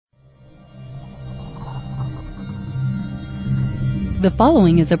The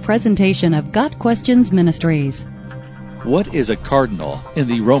following is a presentation of Got Questions Ministries. What is a cardinal in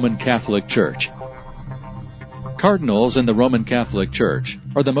the Roman Catholic Church? Cardinals in the Roman Catholic Church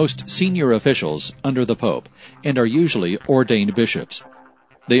are the most senior officials under the Pope and are usually ordained bishops.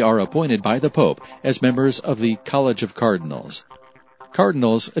 They are appointed by the Pope as members of the College of Cardinals.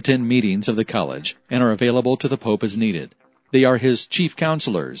 Cardinals attend meetings of the college and are available to the Pope as needed. They are his chief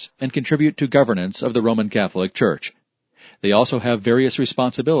counselors and contribute to governance of the Roman Catholic Church. They also have various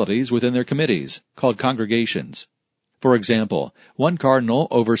responsibilities within their committees, called congregations. For example, one cardinal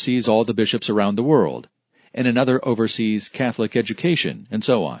oversees all the bishops around the world, and another oversees Catholic education, and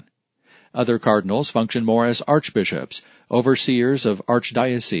so on. Other cardinals function more as archbishops, overseers of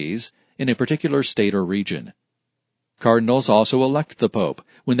archdioceses in a particular state or region. Cardinals also elect the Pope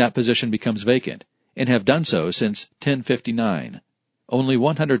when that position becomes vacant, and have done so since 1059. Only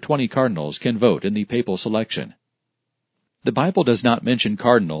 120 cardinals can vote in the papal selection. The Bible does not mention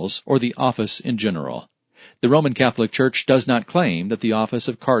cardinals or the office in general. The Roman Catholic Church does not claim that the office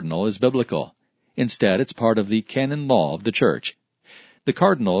of cardinal is biblical. Instead, it's part of the canon law of the Church. The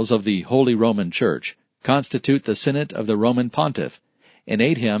cardinals of the Holy Roman Church constitute the Senate of the Roman Pontiff and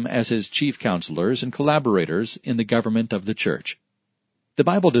aid him as his chief counselors and collaborators in the government of the Church. The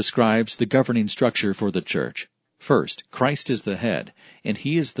Bible describes the governing structure for the Church. First, Christ is the head, and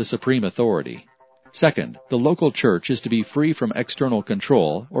he is the supreme authority. Second, the local church is to be free from external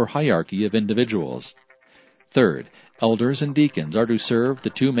control or hierarchy of individuals. Third, elders and deacons are to serve the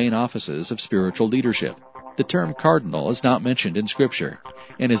two main offices of spiritual leadership. The term cardinal is not mentioned in Scripture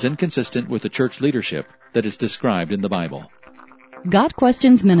and is inconsistent with the church leadership that is described in the Bible. Got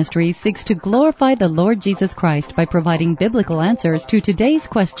Questions Ministry seeks to glorify the Lord Jesus Christ by providing biblical answers to today's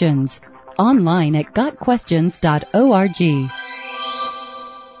questions. Online at gotquestions.org.